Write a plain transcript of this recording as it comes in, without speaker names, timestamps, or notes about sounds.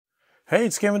Hey,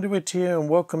 it's Kevin DeWitt here, and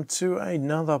welcome to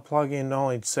another plugin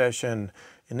knowledge session.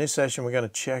 In this session, we're going to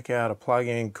check out a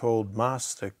plugin called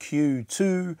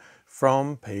MasterQ2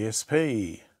 from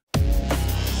PSP.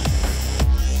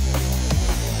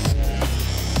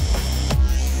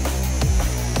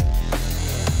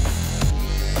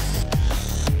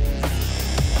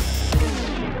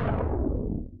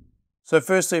 So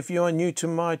firstly, if you are new to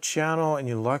my channel and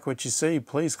you like what you see,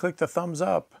 please click the thumbs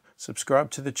up, subscribe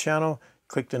to the channel,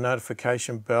 click the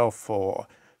notification bell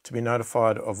to be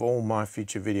notified of all my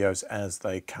future videos as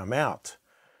they come out.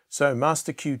 So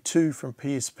MasterQ2 from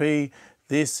PSP,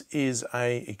 this is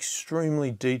a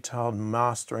extremely detailed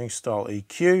mastering style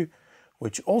EQ,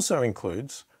 which also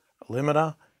includes a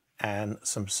limiter and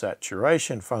some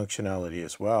saturation functionality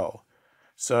as well.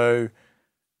 So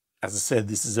as I said,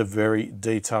 this is a very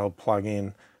detailed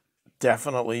plugin,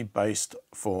 definitely based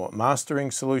for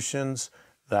mastering solutions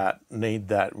that need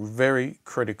that very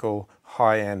critical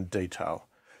high-end detail.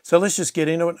 So let's just get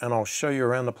into it and I'll show you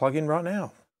around the plugin right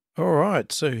now. All right,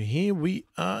 so here we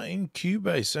are in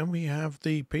Cubase and we have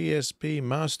the PSP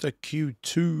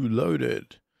MasterQ2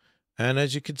 loaded. And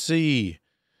as you can see,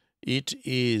 it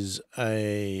is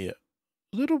a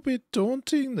little bit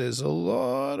daunting. There's a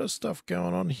lot of stuff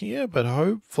going on here, but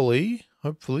hopefully,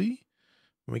 when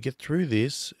we get through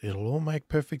this, it'll all make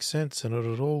perfect sense and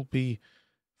it'll all be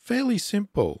fairly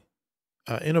simple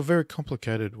in a very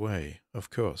complicated way, of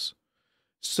course.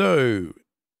 So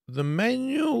the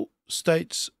manual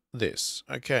states this.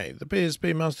 Okay, the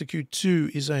PSP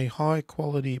MasterQ2 is a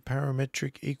high-quality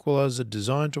parametric equalizer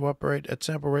designed to operate at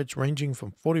sample rates ranging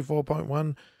from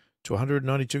 44.1 to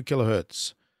 192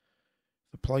 kilohertz.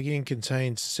 The plugin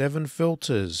contains 7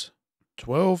 filters,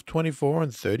 12, 24,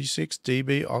 and 36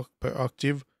 dB per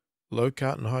octave low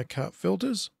cut and high cut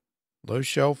filters, low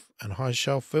shelf and high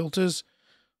shelf filters,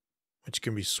 which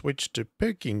can be switched to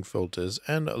peaking filters,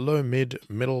 and low mid,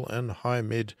 middle, and high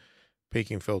mid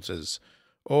peaking filters,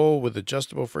 all with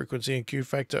adjustable frequency and Q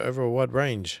factor over a wide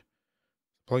range.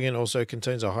 The plugin also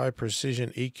contains a high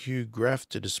precision EQ graph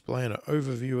to display an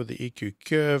overview of the EQ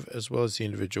curve as well as the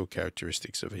individual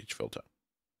characteristics of each filter.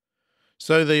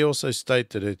 So they also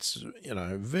state that it's,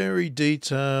 very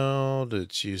detailed.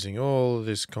 It's using all of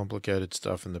this complicated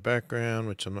stuff in the background,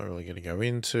 which I'm not really going to go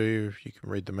into. You can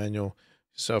read the manual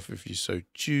yourself if you so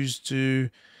choose to.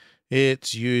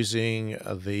 It's using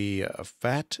the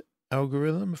FAT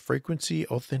algorithm, Frequency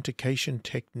Authentication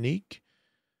Technique,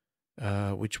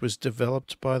 which was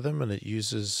developed by them, and it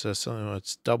uses something like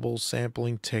its double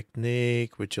sampling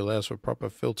technique, which allows for proper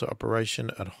filter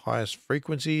operation at highest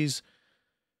frequencies.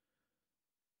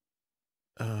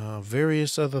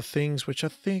 Various other things, which I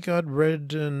think I'd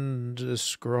read and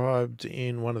described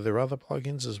in one of their other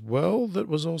plugins as well, that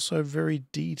was also very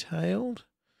detailed.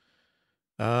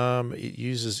 It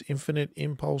uses infinite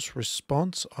impulse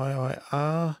response,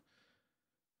 IIR.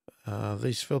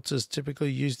 These filters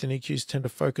typically used in EQs tend to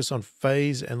focus on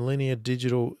phase and linear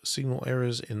digital signal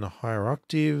errors in the higher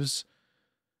octaves.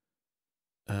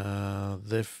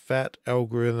 The FAT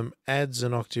algorithm adds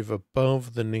an octave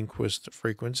above the Nyquist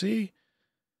frequency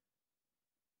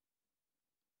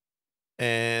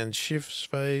and shifts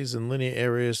phase and linear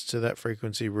areas to that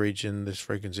frequency region. This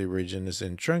frequency region is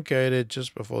then truncated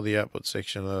just before the output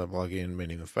section of the plugin,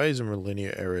 meaning the phase and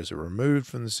linear areas are removed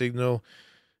from the signal.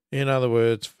 In other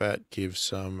words, FAT gives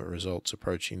some results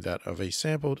approaching that of a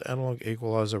sampled analog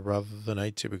equalizer rather than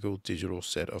a typical digital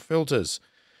set of filters.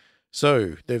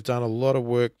 So they've done a lot of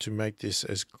work to make this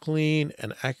as clean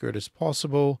and accurate as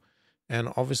possible,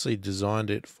 and obviously designed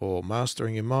it for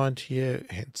mastering in mind here,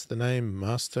 hence the name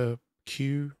MasterQ,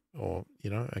 or,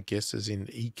 I guess as in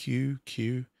EQ,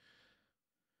 Q.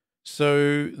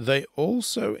 So they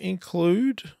also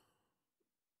include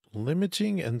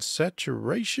limiting and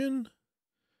saturation.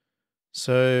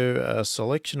 So a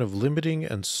selection of limiting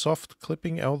and soft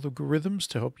clipping algorithms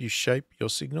to help you shape your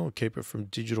signal and keep it from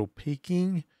digital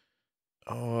peaking.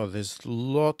 Oh, there's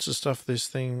lots of stuff this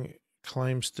thing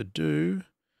claims to do.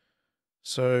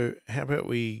 So how about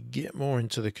we get more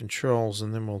into the controls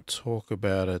and then we'll talk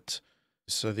about it.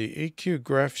 So the EQ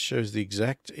graph shows the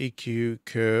exact EQ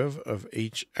curve of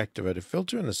each activated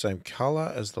filter in the same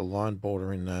color as the line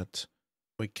bordering that.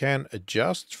 We can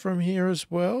adjust from here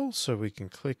as well, so we can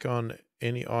click on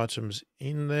any items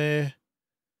in there.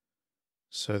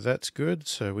 So that's good.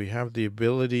 So we have the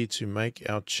ability to make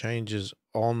our changes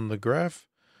on the graph,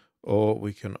 or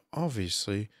we can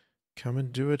obviously come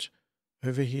and do it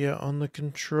over here on the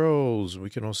controls. We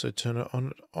can also turn it on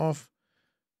and off.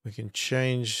 We can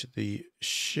change the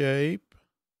shape.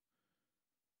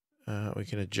 We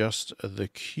can adjust the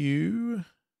Q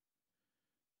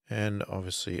and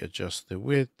obviously adjust the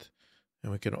width.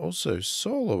 And we can also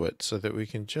solo it so that we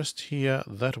can just hear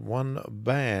that one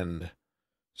band.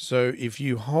 So if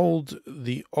you hold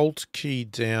the Alt key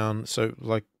down, so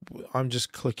like I'm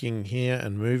just clicking here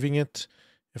and moving it.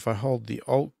 If I hold the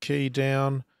Alt key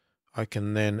down, I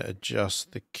can then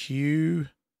adjust the Q.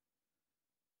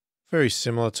 Very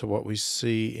similar to what we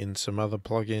see in some other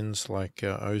plugins like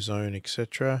Ozone,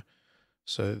 etc.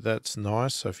 So that's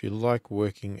nice. So if you like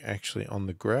working actually on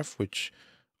the graph, which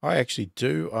I actually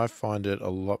do, I find it a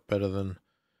lot better than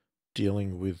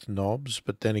dealing with knobs.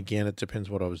 But then again, it depends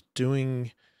what I was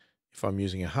doing. If I'm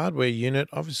using a hardware unit,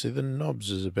 obviously the knobs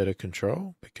is a better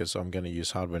control because I'm going to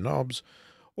use hardware knobs.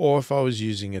 Or if I was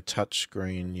using a touch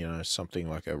screen, you know, something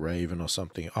like a Raven or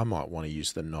something, I might want to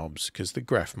use the knobs because the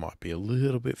graph might be a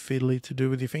little bit fiddly to do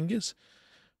with your fingers.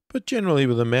 But generally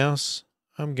with a mouse,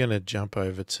 I'm going to jump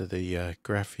over to the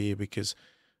graph here because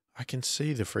I can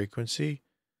see the frequency.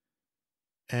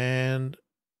 And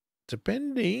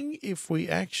depending if we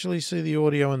actually see the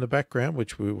audio in the background,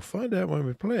 which we will find out when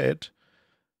we play it,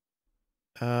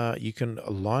 you can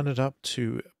line it up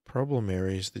to problem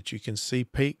areas that you can see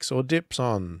peaks or dips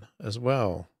on as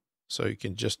well. So you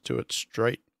can just do it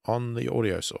straight on the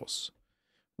audio source.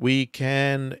 We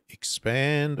can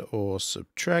expand or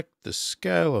subtract the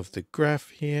scale of the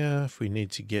graph here. If we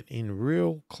need to get in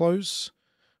real close,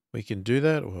 we can do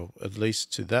that, or at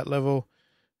least to that level,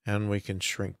 and we can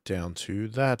shrink down to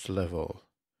that level.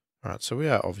 All right, so we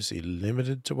are obviously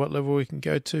limited to what level we can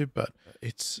go to, but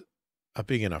it's a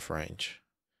big enough range.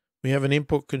 We have an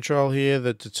input control here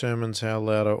that determines how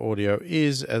loud our audio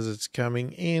is as it's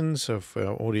coming in. So if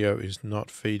our audio is not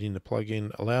feeding the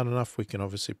plugin loud enough, we can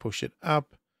obviously push it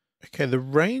up. Okay, the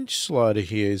range slider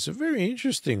here is a very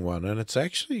interesting one, and it's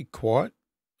actually quite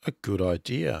a good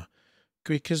idea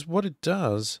because what it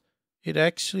does, it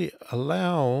actually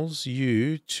allows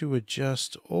you to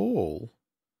adjust all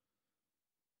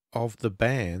of the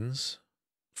bands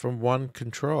from one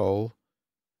control.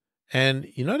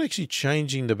 And you're not actually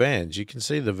changing the bands. You can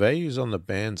see the values on the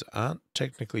bands aren't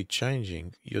technically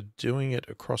changing. You're doing it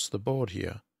across the board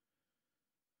here.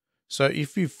 So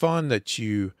if you find that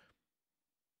you've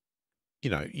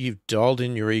dialed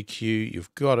in your EQ,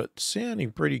 you've got it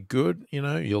sounding pretty good,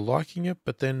 you're liking it,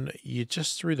 but then you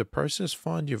just through the process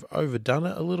find you've overdone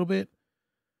it a little bit,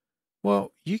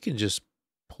 well, you can just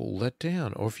pull that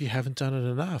down. Or if you haven't done it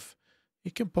enough,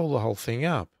 you can pull the whole thing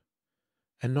up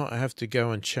and not have to go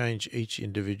and change each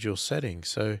individual setting.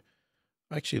 So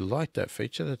I actually like that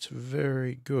feature. That's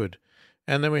very good.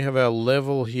 And then we have our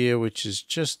level here, which is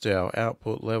just our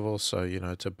output level. So,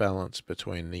 it's a balance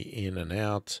between the in and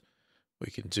out.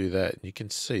 We can do that. And you can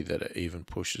see that it even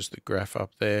pushes the graph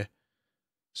up there.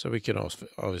 So we can also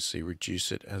obviously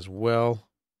reduce it as well.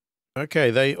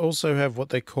 Okay, they also have what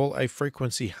they call a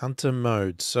frequency hunter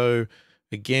mode. So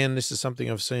again, this is something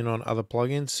I've seen on other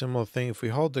plugins. Similar thing. If we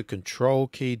hold the control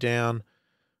key down,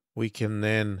 we can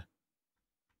then,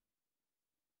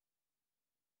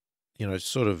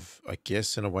 sort of, I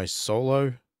guess, in a way,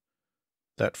 solo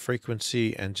that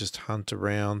frequency and just hunt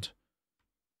around.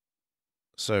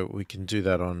 So we can do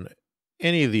that on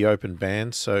any of the open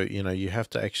bands. So, you have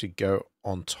to actually go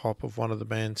on top of one of the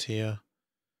bands here,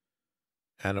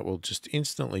 and it will just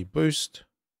instantly boost.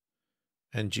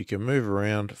 And you can move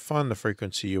around, find the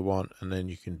frequency you want, and then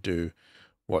you can do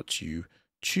what you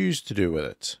choose to do with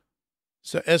it.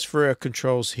 So as for our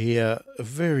controls here,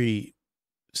 very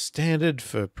standard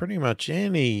for pretty much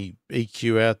any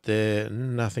EQ out there,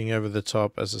 nothing over the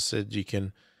top. As I said, you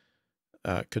can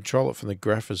control it from the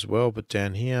graph as well, but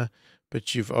down here.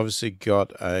 But you've obviously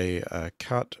got a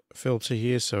cut filter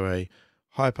here, so a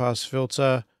high pass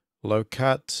filter, low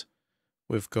cut.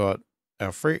 We've got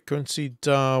our frequency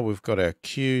dial, we've got our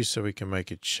Q, so we can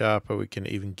make it sharper. We can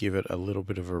even give it a little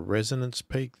bit of a resonance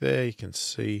peak there. You can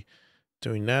see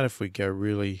doing that if we go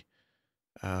really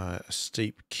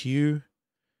steep Q.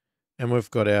 And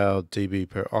we've got our dB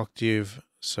per octave,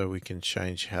 so we can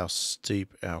change how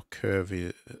steep our curve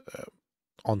is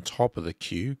on top of the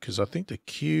Q, because I think the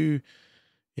Q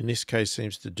in this case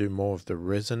seems to do more of the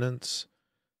resonance.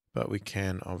 But we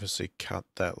can obviously cut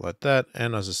that like that.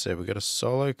 And as I said, we've got a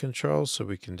solo control, so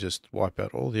we can just wipe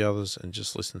out all the others and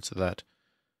just listen to that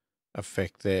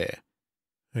effect there.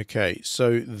 Okay,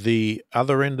 so the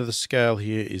other end of the scale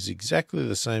here is exactly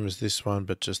the same as this one,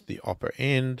 but just the upper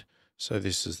end. So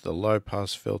this is the low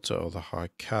pass filter or the high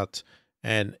cut,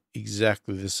 and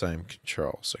exactly the same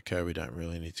controls. Okay, we don't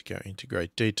really need to go into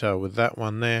great detail with that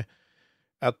one there.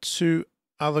 Our two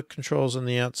other controls on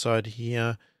the outside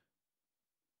here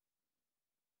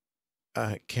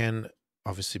can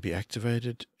obviously be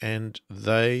activated, and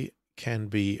they can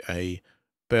be a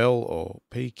bell or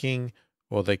peaking,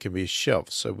 or they can be a shelf.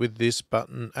 So with this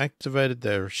button activated,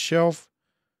 they're a shelf,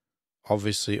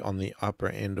 obviously on the upper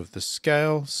end of the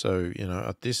scale. So, you know,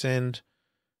 at this end,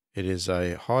 it is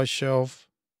a high shelf.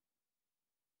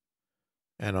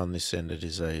 And on this end, it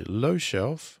is a low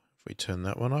shelf. If we turn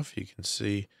that one off, you can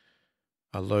see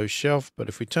a low shelf. But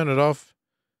if we turn it off,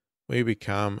 we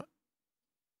become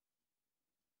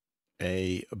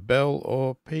a bell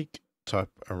or peak type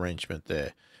arrangement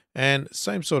there. And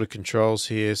same sort of controls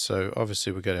here. So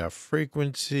obviously we've got our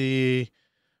frequency.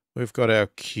 We've got our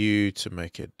Q to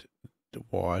make it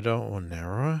wider or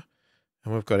narrower.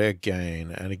 And we've got our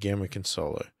gain. And again, we can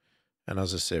solo. And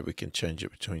as I said, we can change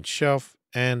it between shelf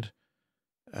and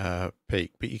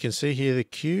peak. But you can see here the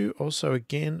Q also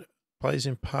again plays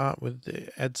in part with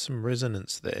add some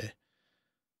resonance there.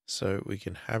 So we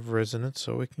can have resonance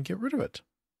or we can get rid of it.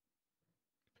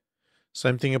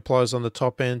 Same thing applies on the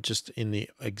top end, just in the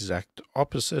exact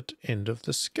opposite end of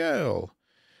the scale.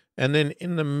 And then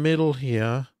in the middle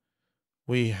here,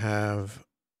 we have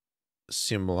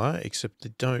similar, except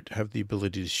they don't have the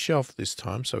ability to shelf this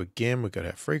time. So again, we've got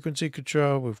our frequency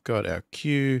control, we've got our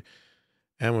Q,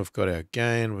 and we've got our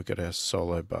gain, we've got our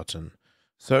solo button.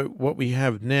 So what we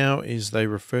have now is they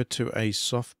refer to a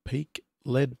soft peak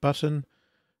LED button.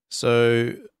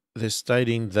 So they're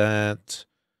stating that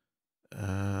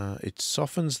it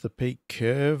softens the peak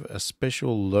curve. A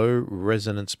special low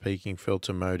resonance peaking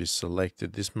filter mode is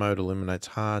selected. This mode eliminates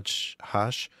harsh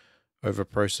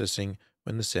overprocessing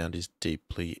when the sound is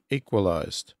deeply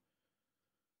equalized.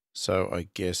 So I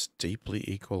guess deeply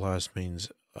equalized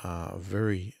means by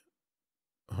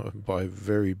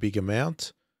very big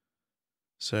amount.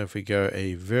 So if we go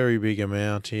a very big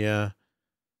amount here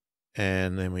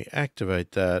and then we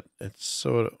activate that, it's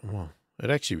sort of, well, it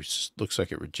actually looks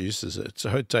like it reduces it.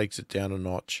 So it takes it down a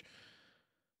notch.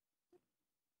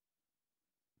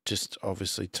 Just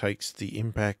obviously takes the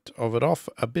impact of it off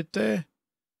a bit there.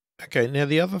 Okay, now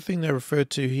the other thing they refer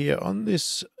to here on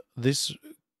this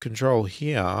control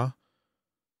here,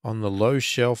 on the low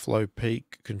shelf, low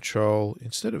peak control,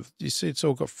 instead of, you see it's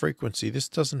all got frequency. This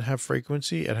doesn't have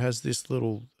frequency. It has this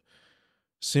little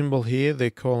symbol here.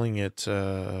 They're calling it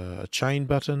a chain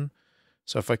button.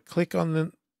 So if I click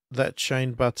on that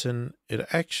chain button, it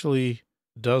actually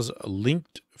does a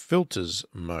linked filters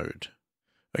mode.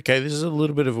 Okay, this is a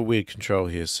little bit of a weird control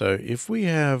here. So if we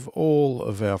have all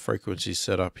of our frequencies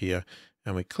set up here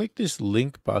and we click this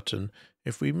link button,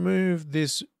 if we move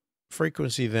this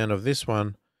frequency then of this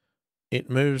one, it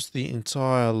moves the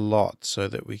entire lot so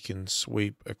that we can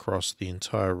sweep across the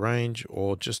entire range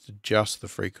or just adjust the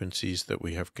frequencies that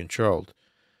we have controlled.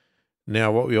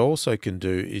 Now, what we also can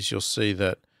do is you'll see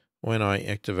that when I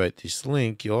activate this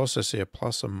link, you'll also see a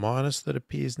plus or minus that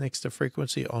appears next to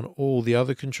frequency on all the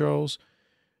other controls.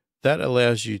 That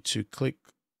allows you to click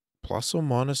plus or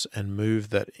minus and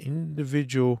move that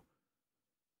individual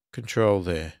control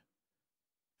there.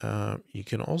 You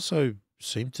can also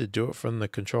seem to do it from the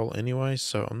control anyway,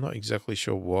 so I'm not exactly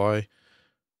sure why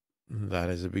that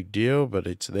is a big deal, but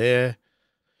it's there.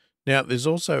 Now, there's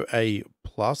also a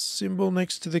plus symbol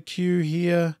next to the Q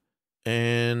here,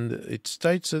 and it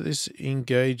states that this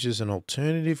engages an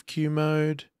alternative Q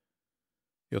mode.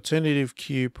 The alternative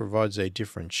Q provides a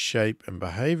different shape and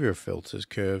behavior of filters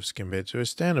curves compared to a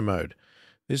standard mode.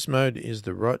 This mode is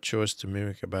the right choice to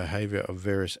mimic a behavior of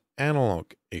various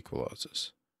analog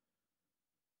equalizers.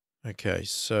 Okay,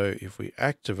 so if we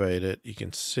activate it, you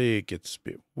can see it gets a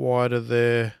bit wider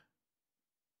there.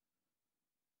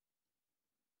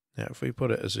 Now, if we put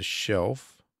it as a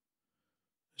shelf,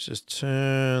 let's just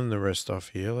turn the rest off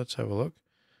here. Let's have a look.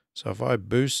 So if I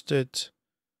boost it,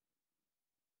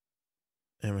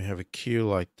 and we have a Q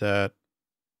like that.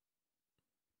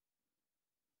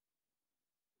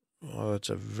 Oh, that's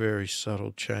a very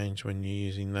subtle change when you're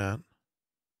using that.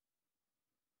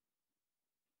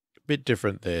 A bit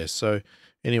different there. So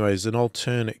anyways, an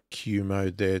alternate Q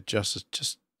mode there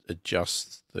just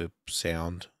adjusts the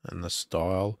sound and the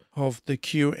style of the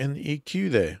Q and the EQ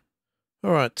there.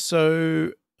 All right,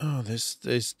 so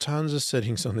there's tons of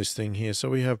settings on this thing here. So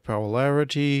we have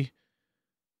polarity.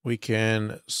 We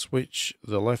can switch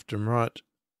the left and right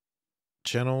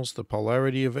channels, the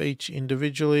polarity of each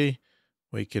individually.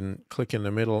 We can click in the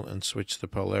middle and switch the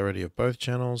polarity of both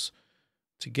channels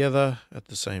together at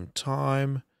the same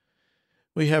time.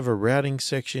 We have a routing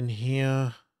section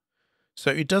here.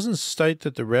 So it doesn't state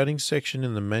that the routing section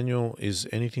in the manual is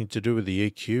anything to do with the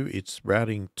EQ. It's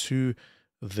routing to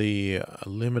the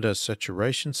limiter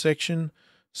saturation section.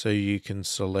 So you can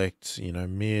select,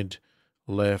 mid,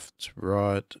 left,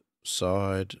 right,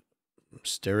 side,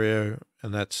 stereo,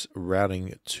 and that's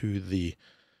routing to the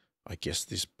I guess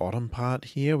this bottom part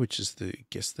here, which is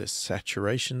the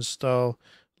saturation style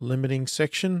limiting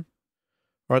section.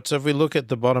 All right, so if we look at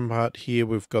the bottom part here,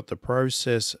 we've got the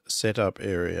process setup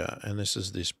area, and this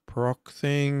is this proc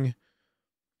thing.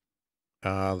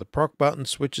 The proc button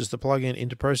switches the plugin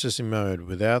into processing mode.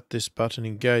 Without this button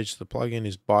engaged, the plugin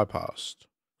is bypassed.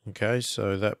 Okay,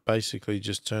 so that basically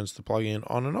just turns the plugin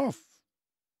on and off.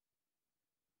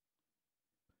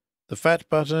 The FAT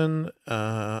button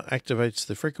activates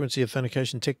the Frequency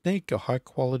Authentication Technique, a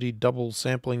high-quality double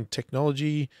sampling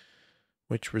technology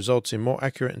which results in more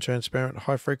accurate and transparent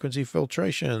high-frequency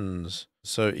filtrations.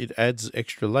 So it adds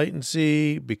extra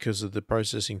latency because of the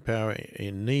processing power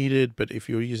needed, but if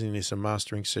you're using this in a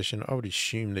mastering session, I would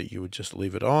assume that you would just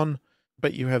leave it on,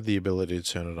 but you have the ability to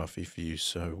turn it off if you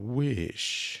so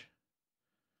wish.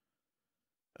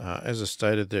 As I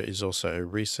stated, there is also a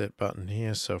reset button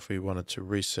here, so if we wanted to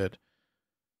reset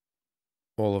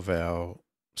all of our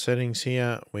settings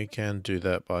here, we can do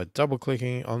that by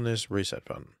double-clicking on this reset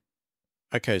button.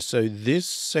 Okay, so this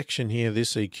section here,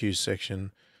 this EQ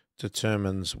section,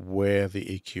 determines where the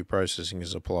EQ processing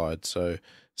is applied. So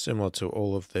similar to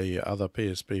all of the other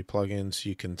PSP plugins,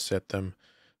 you can set them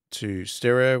to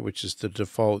stereo, which is the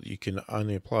default. You can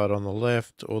only apply it on the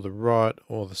left or the right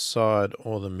or the side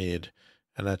or the mid,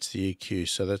 and that's the EQ.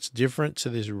 So that's different to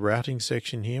this routing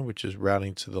section here, which is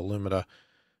routing to the limiter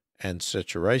and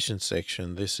saturation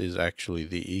section. This is actually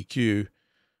the EQ,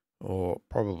 or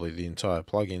probably the entire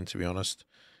plugin, to be honest.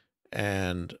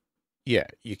 And yeah,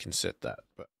 you can set that.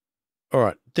 But all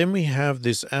right, then we have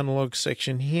this analog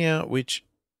section here, which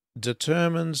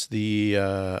determines the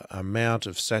amount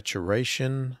of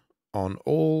saturation on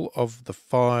all of the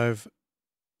 5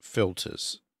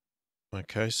 filters.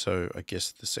 Okay, so I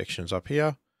guess the sections up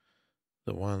here,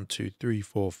 the 1, 2, 3,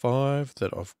 4, 5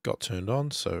 that I've got turned on.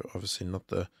 So obviously not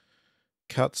the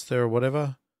cuts there or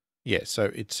whatever. Yeah, so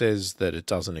it says that it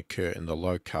doesn't occur in the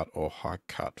low cut or high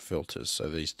cut filters. So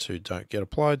these 2 don't get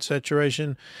applied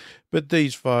saturation, but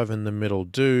these 5 in the middle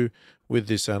do with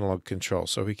this analog control.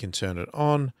 So we can turn it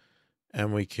on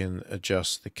and we can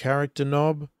adjust the character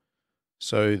knob.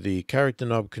 So the character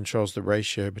knob controls the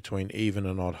ratio between even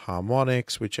and odd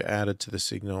harmonics, which are added to the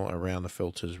signal around the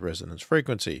filter's resonance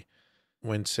frequency.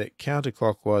 When set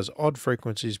counterclockwise, odd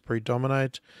frequencies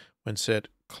predominate. When set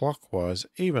clockwise,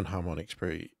 even harmonics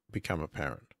become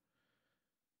apparent.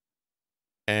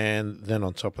 And then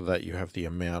on top of that, you have the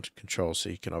amount control, so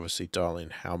you can obviously dial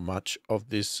in how much of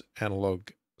this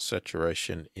analog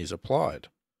saturation is applied.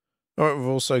 All right, we've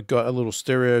also got a little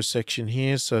stereo section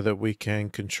here so that we can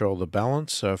control the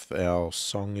balance. So if our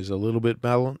song is a little bit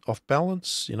off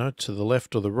balance, you know, to the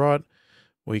left or the right,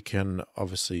 we can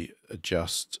obviously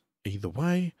adjust either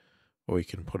way, or we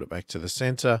can put it back to the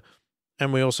center.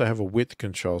 And we also have a width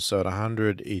control. So at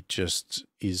 100, it just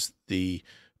is the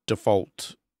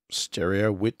default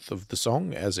stereo width of the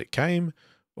song as it came,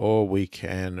 or we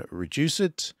can reduce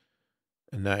it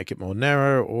and make it more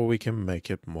narrow, or we can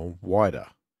make it more wider.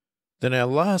 Then our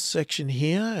last section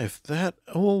here, if that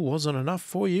all wasn't enough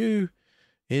for you,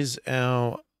 is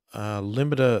our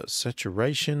limiter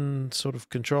saturation sort of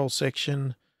control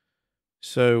section.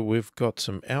 So we've got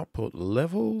some output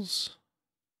levels.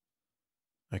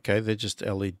 Okay, they're just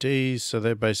LEDs, so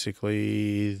they're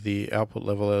basically the output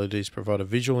level LEDs provide a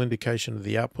visual indication of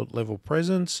the output level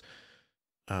presence.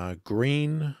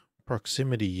 Green,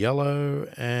 proximity yellow,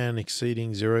 and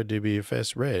exceeding 0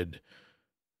 dBFS red.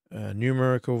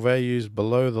 Numerical values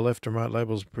below the left and right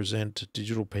labels present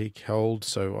digital peak held,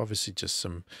 so obviously just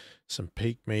some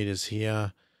peak meters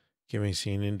here, giving us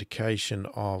an indication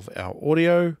of our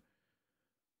audio.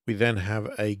 We then have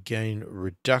a gain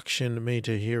reduction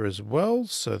meter here as well,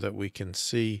 so that we can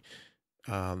see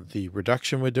the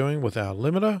reduction we're doing with our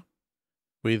limiter.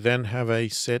 We then have a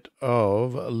set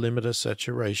of limiter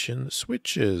saturation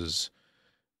switches,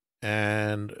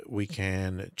 and we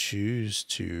can choose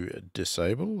to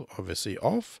disable, obviously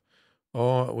off,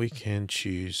 or we can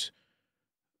choose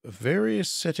various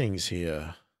settings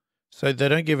here. So they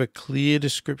don't give a clear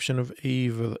description of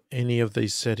any of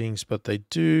these settings, but they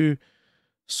do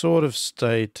sort of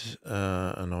state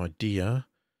an idea.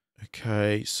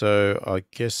 Okay, so I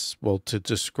guess, well, to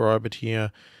describe it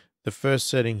here, the first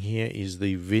setting here is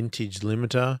the vintage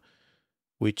limiter,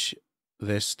 which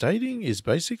they're stating is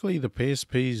basically the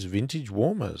PSP's vintage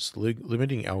warmers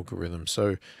limiting algorithm.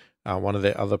 So one of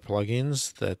their other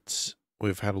plugins that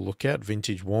we've had a look at,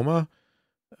 Vintage Warmer,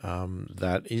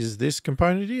 that is this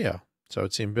component here. So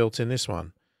it's inbuilt in this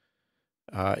one.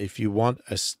 If you want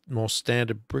a more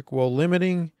standard brick wall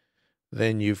limiting,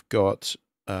 then you've got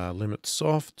limit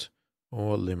soft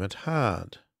or limit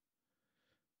hard.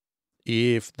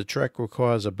 If the track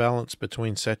requires a balance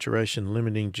between saturation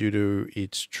limiting due to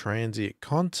its transient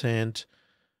content,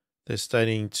 they're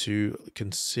stating to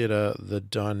consider the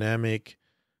dynamic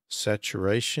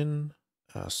saturation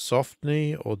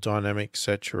soft-knee or dynamic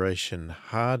saturation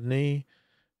hard-knee.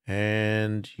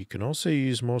 And you can also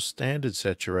use more standard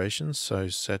saturation, so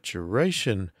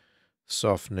saturation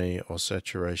soft-knee or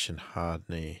saturation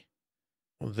hard-knee.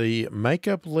 The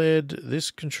makeup LED,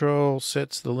 this control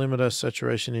sets the limiter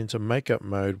saturation into makeup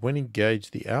mode. When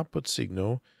engaged, the output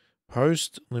signal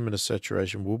post-limiter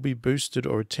saturation will be boosted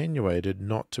or attenuated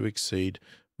not to exceed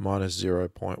minus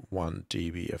 0.1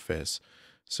 dBFS.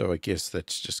 So I guess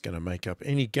that's just going to make up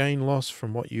any gain loss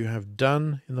from what you have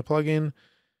done in the plugin.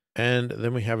 And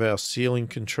then we have our sealing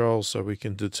control, so we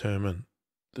can determine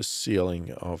the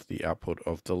sealing of the output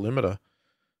of the limiter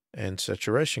and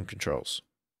saturation controls.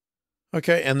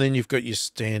 Okay, and then you've got your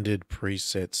standard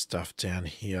preset stuff down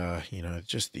here, you know,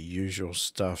 just the usual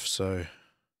stuff. So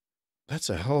that's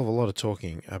a hell of a lot of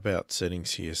talking about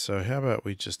settings here. So how about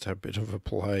we just have a bit of a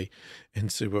play and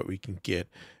see what we can get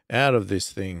out of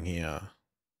this thing here.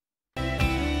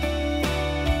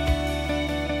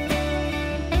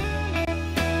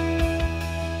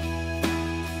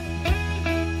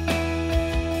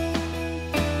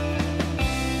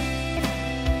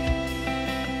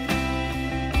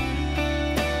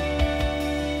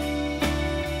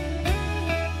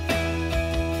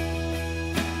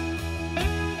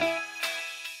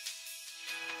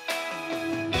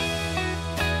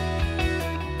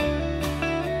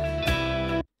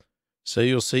 So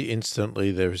you'll see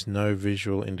instantly there is no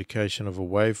visual indication of a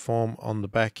waveform on the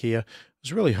back here. I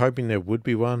was really hoping there would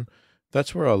be one.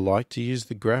 That's where I like to use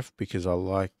the graph because I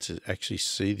like to actually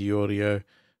see the audio.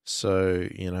 So,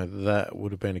 you know, that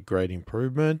would have been a great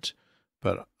improvement.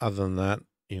 But other than that,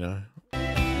 you know,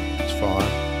 it's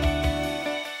fine.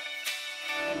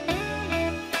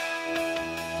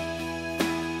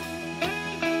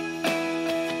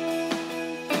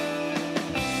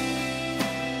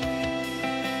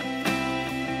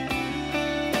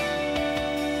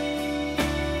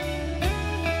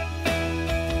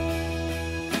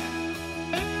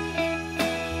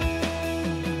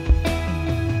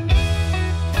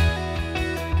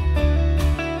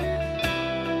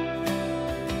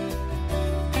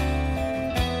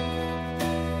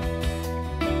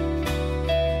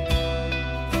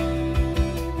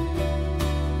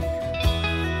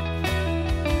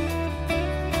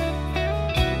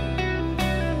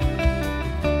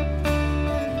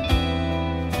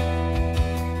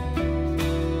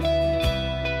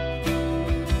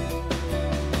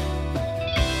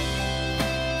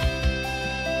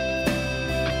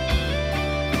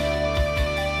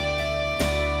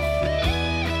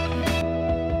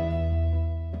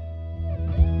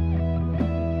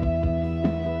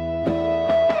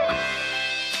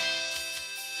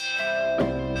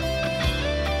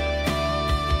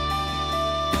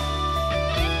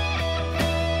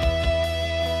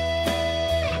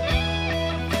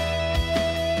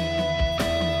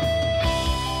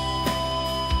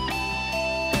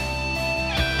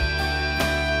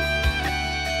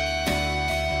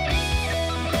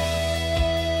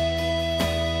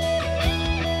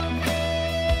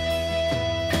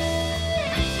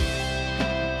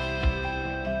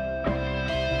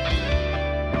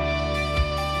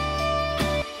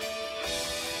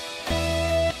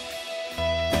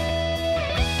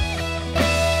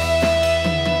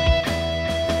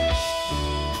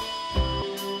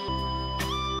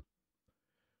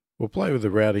 We'll play with the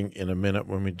routing in a minute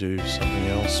when we do something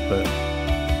else, but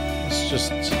let's just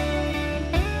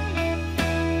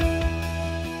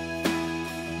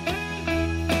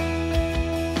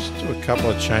do a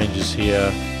couple of changes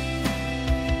here.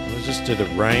 We'll just do the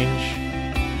range.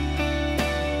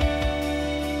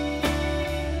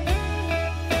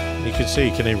 You can see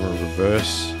you can even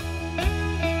reverse.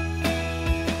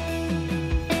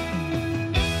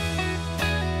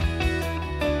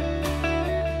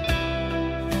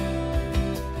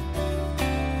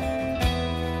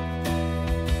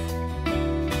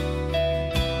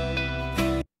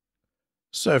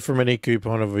 So from an EQ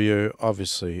point of view,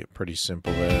 obviously pretty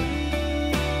simple there.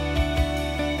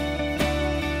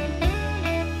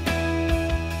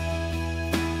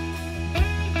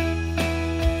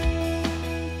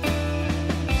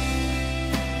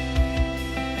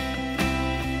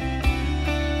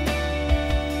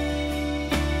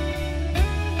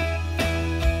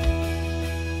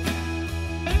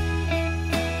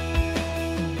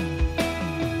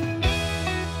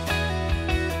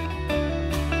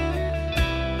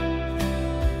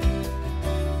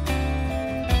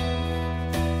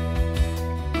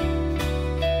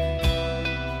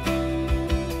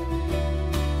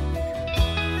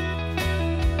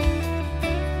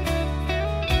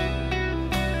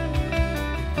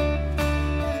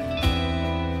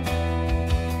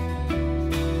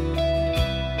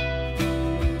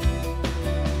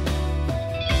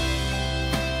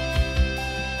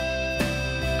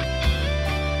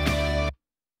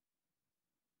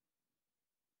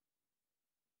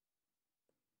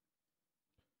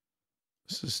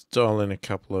 Let's just dial in a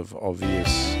couple of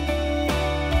obvious.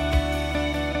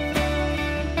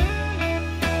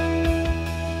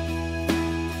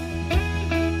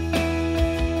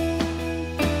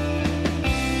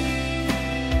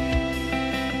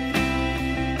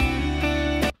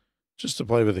 Just to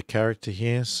play with the character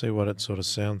here, see what it sort of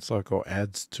sounds like or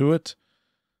adds to it.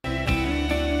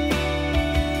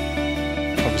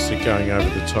 Obviously going over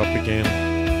the top again.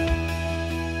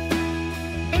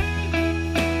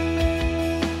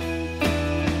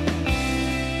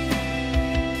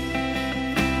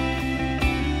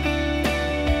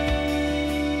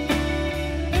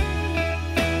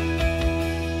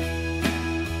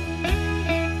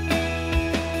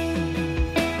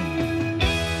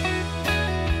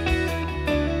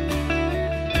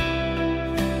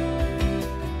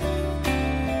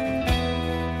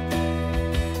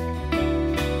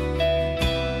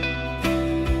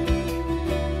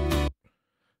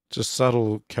 Just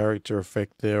subtle character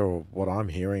effect there, or what I'm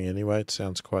hearing anyway. It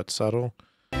sounds quite subtle.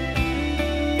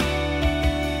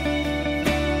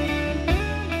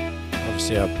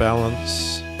 Obviously our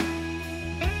balance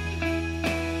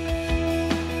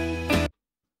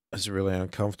is really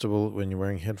uncomfortable when you're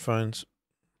wearing headphones.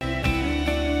 We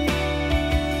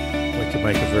can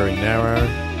make it very narrow,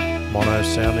 mono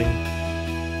sounding.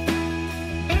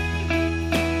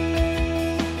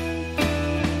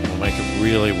 We'll make it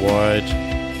really wide.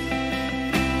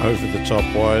 Over the top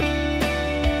wide.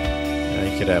 Now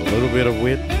you could add a little bit of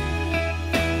width.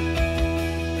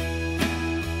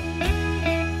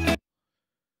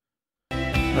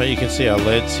 Now you can see our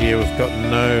LEDs here. We've got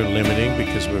no limiting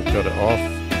because we've got it off,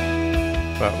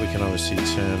 but we can obviously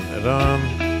turn it on.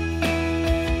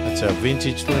 That's our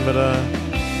vintage limiter.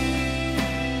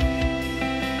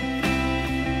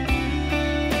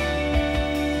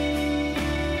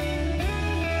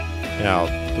 Now,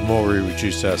 the more we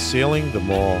reduce our ceiling, the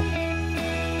more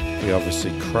we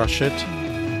obviously crush it.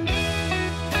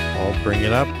 I'll bring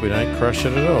it up, we don't crush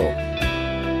it at all.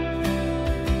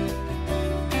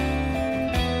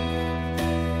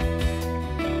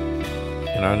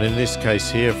 You know, and in this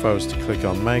case here, if I was to click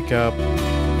on makeup,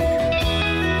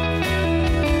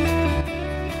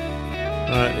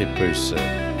 it boosts it.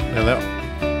 Now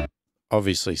that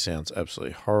obviously sounds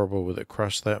absolutely horrible with it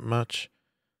crushed that much.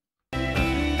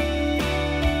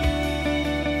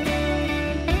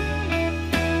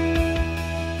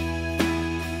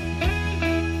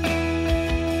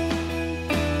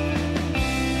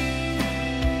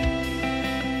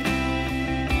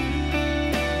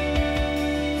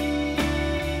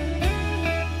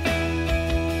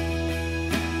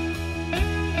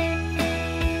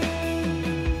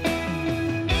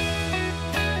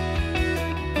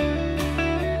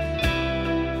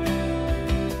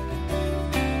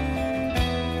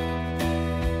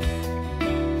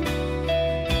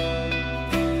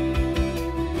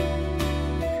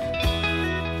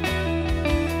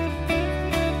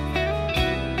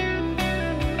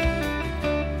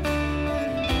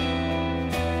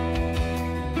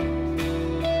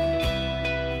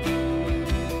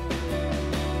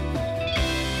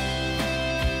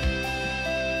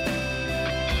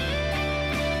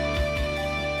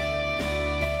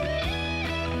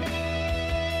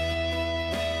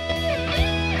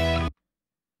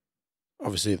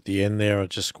 Obviously at the end there, I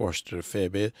just squashed it a fair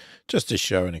bit just to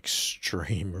show an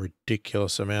extreme,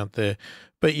 ridiculous amount there.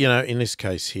 But, you know, in this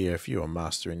case here, if you are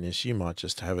mastering this, you might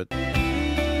just have it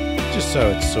just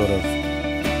so it's sort of,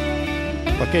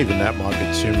 like even that might be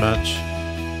too much.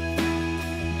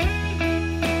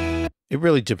 It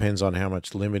really depends on how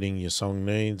much limiting your song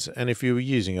needs. And if you were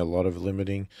using a lot of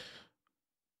limiting,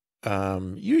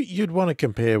 you'd want to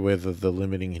compare whether the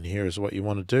limiting in here is what you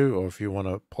want to do, or if you want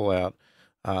to pull out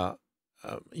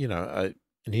you know,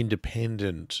 an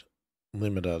independent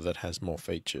limiter that has more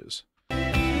features. But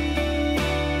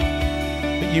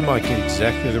you might get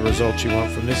exactly the results you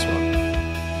want from this one.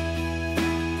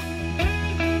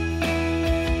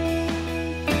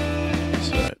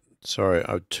 So, sorry,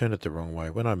 I turned it the wrong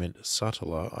way. When I meant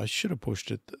subtler, I should have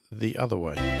pushed it the other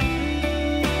way.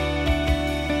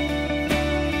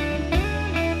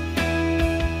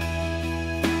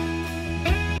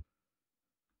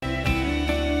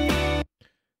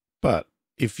 But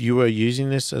if you were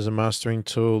using this as a mastering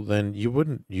tool, then you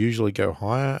wouldn't usually go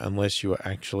higher unless you were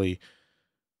actually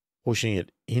pushing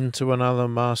it into another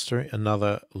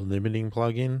limiting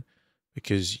plugin,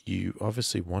 because you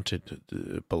obviously want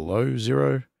it below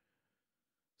 0.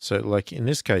 So like in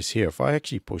this case here, if I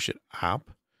actually push it up,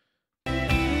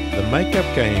 the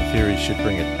makeup gain in theory should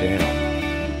bring it down.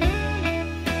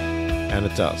 And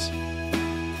it does.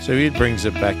 So it brings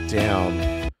it back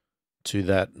down to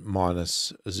that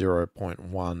minus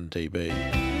 0.1 dB.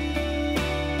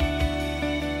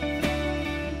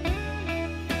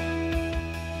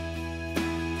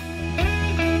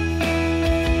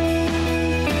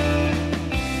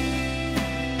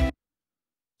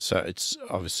 So it's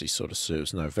obviously sort of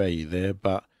serves no value there,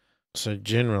 but so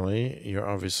generally you're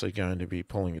obviously going to be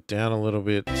pulling it down a little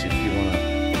bit. So if you want to,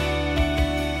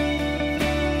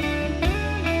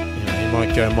 you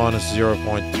might go minus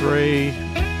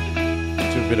 0.3,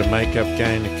 do a bit of makeup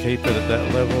gain to keep it at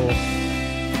that level.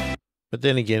 But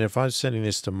then again, if I'm setting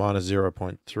this to minus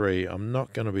 0.3, I'm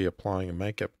not going to be applying a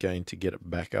makeup gain to get it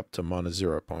back up to minus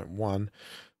 0.1.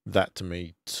 That to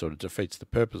me sort of defeats the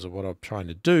purpose of what I'm trying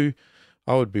to do.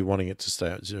 I would be wanting it to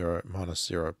stay at minus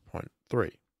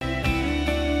 0.3.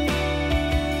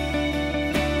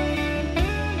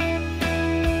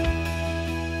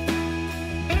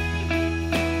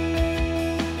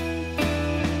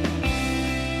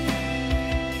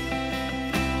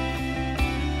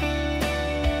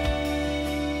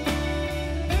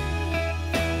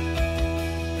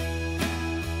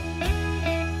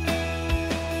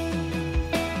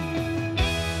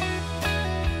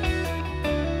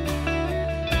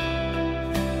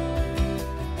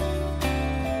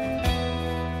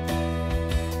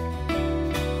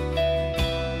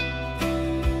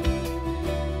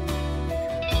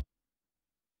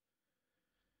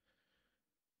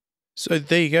 So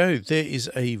there you go. There is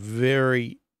a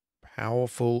very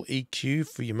powerful EQ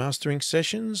for your mastering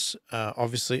sessions.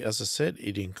 Obviously, as I said,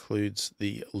 it includes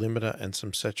the limiter and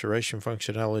some saturation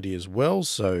functionality as well.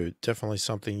 So definitely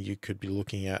something you could be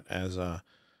looking at as a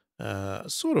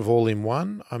sort of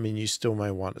all-in-one. I mean, you still may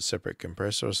want a separate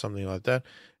compressor or something like that.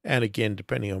 And again,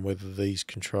 depending on whether these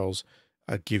controls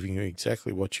are giving you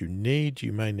exactly what you need,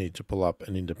 you may need to pull up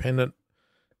an independent,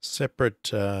 separate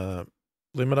limiter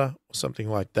or something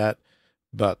like that.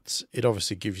 But it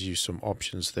obviously gives you some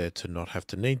options there to not have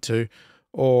to need to,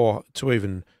 or to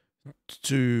even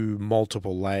do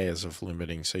multiple layers of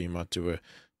limiting. So you might do a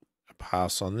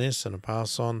pass on this and a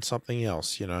pass on something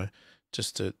else, you know,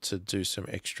 just to do some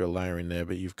extra layering there.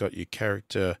 But you've got your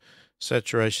character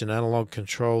saturation analog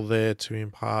control there to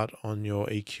impart on your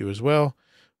EQ as well.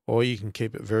 Or you can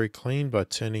keep it very clean by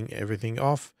turning everything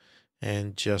off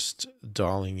and just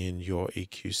dialing in your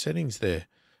EQ settings there.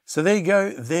 So there you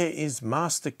go. There is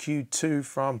MasterQ2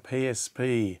 from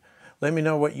PSP. Let me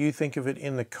know what you think of it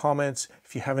in the comments.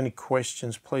 If you have any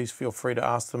questions, please feel free to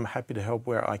ask them. Happy to help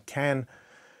where I can.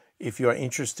 If you're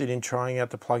interested in trying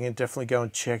out the plugin, definitely go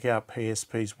and check out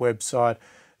PSP's website,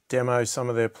 demo some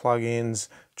of their plugins,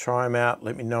 try them out.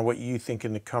 Let me know what you think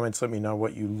in the comments. Let me know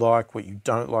what you like, what you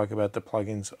don't like about the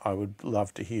plugins. I would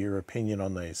love to hear your opinion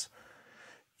on these.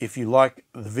 If you like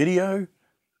the video,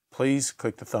 please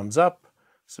click the thumbs up.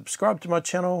 Subscribe to my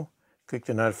channel, click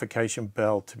the notification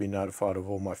bell to be notified of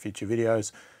all my future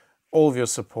videos. All of your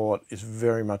support is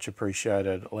very much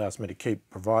appreciated. It allows me to keep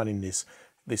providing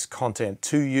this content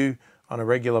to you on a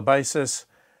regular basis,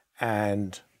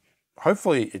 and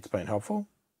hopefully it's been helpful.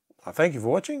 I thank you for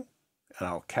watching, and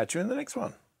I'll catch you in the next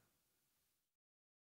one.